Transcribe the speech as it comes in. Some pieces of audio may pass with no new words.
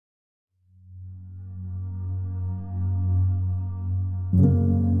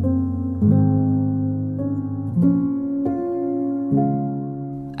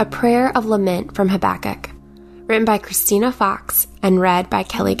prayer of lament from Habakkuk, written by Christina Fox and read by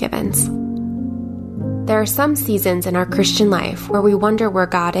Kelly Givens. There are some seasons in our Christian life where we wonder where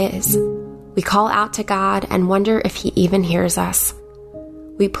God is. We call out to God and wonder if He even hears us.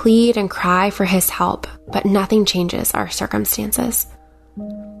 We plead and cry for His help, but nothing changes our circumstances.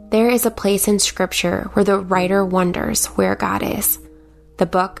 There is a place in Scripture where the writer wonders where God is, the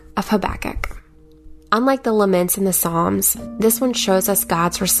book of Habakkuk. Unlike the laments in the Psalms, this one shows us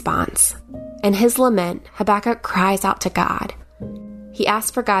God's response. In his lament, Habakkuk cries out to God. He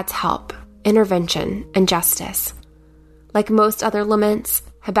asks for God's help, intervention, and justice. Like most other laments,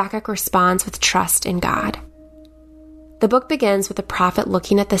 Habakkuk responds with trust in God. The book begins with the prophet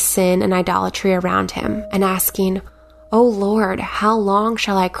looking at the sin and idolatry around him and asking, "O Lord, how long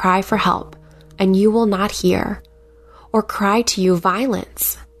shall I cry for help, and you will not hear? Or cry to you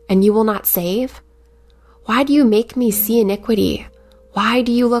violence, and you will not save? Why do you make me see iniquity? Why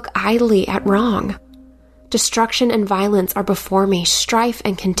do you look idly at wrong? Destruction and violence are before me, strife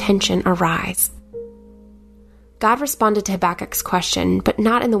and contention arise." God responded to Habakkuk's question, but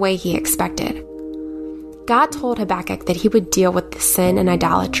not in the way he expected. God told Habakkuk that he would deal with the sin and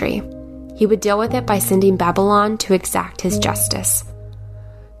idolatry. He would deal with it by sending Babylon to exact his justice.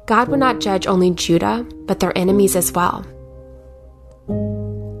 God would not judge only Judah, but their enemies as well.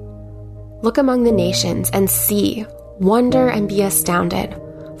 Look among the nations and see, wonder and be astounded,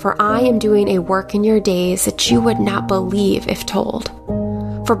 for I am doing a work in your days that you would not believe if told.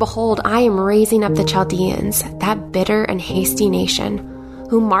 For behold, I am raising up the Chaldeans, that bitter and hasty nation,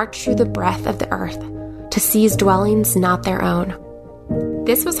 who march through the breadth of the earth, to seize dwellings not their own.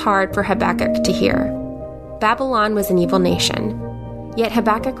 This was hard for Habakkuk to hear. Babylon was an evil nation, yet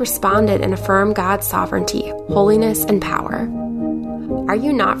Habakkuk responded and affirmed God's sovereignty, holiness, and power. Are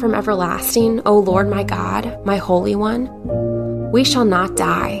you not from everlasting, O Lord my God, my Holy One? We shall not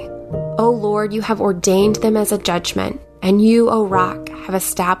die. O Lord, you have ordained them as a judgment, and you, O Rock, have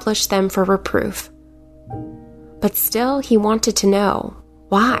established them for reproof. But still he wanted to know,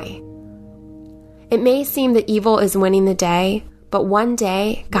 why? It may seem that evil is winning the day, but one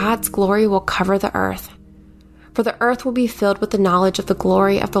day God's glory will cover the earth. For the earth will be filled with the knowledge of the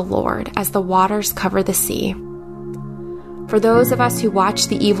glory of the Lord as the waters cover the sea. For those of us who watch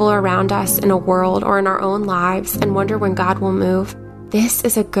the evil around us in a world or in our own lives and wonder when God will move, this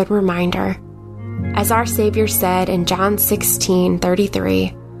is a good reminder. As our Savior said in John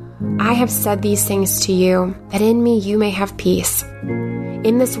 16:33, I have said these things to you, that in me you may have peace.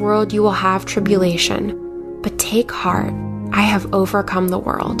 In this world you will have tribulation, but take heart, I have overcome the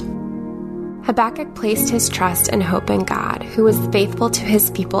world. Habakkuk placed his trust and hope in God, who was faithful to his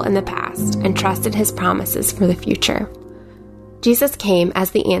people in the past and trusted his promises for the future. Jesus came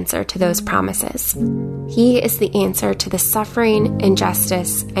as the answer to those promises. He is the answer to the suffering,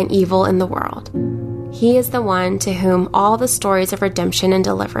 injustice, and evil in the world. He is the one to whom all the stories of redemption and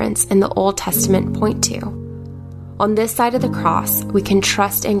deliverance in the Old Testament point to. On this side of the cross, we can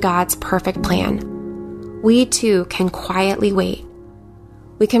trust in God's perfect plan. We too can quietly wait.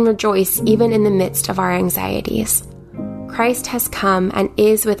 We can rejoice even in the midst of our anxieties. Christ has come and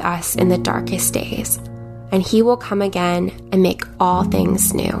is with us in the darkest days, and He will come again and make all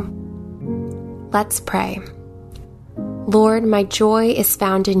things new. Let's pray. Lord, my joy is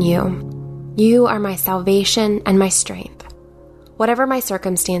found in you. You are my salvation and my strength. Whatever my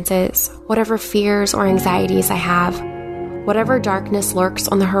circumstances, whatever fears or anxieties I have, whatever darkness lurks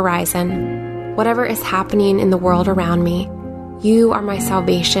on the horizon, whatever is happening in the world around me, you are my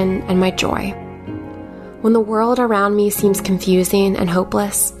salvation and my joy. When the world around me seems confusing and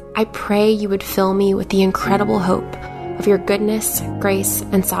hopeless, I pray you would fill me with the incredible hope of your goodness, grace,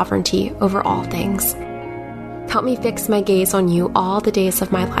 and sovereignty over all things. Help me fix my gaze on you all the days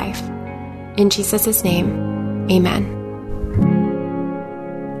of my life. In Jesus' name, amen.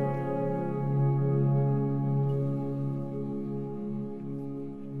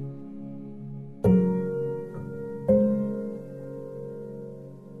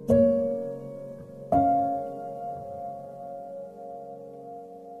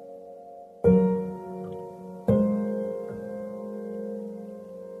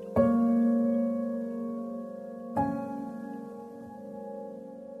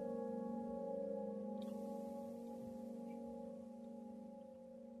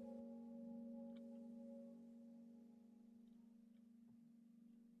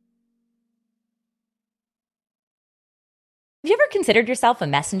 Have you ever considered yourself a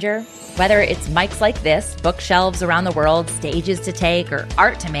messenger? Whether it's mics like this, bookshelves around the world, stages to take, or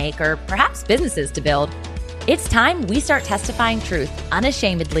art to make, or perhaps businesses to build, it's time we start testifying truth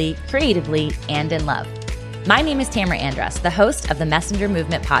unashamedly, creatively, and in love. My name is Tamara Andrus, the host of the Messenger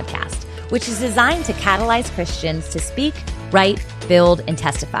Movement podcast, which is designed to catalyze Christians to speak, write, build, and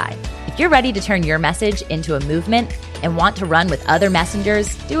testify. If you're ready to turn your message into a movement and want to run with other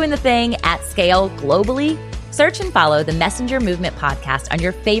messengers doing the thing at scale globally, search and follow the Messenger Movement podcast on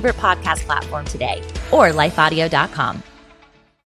your favorite podcast platform today or lifeaudio.com.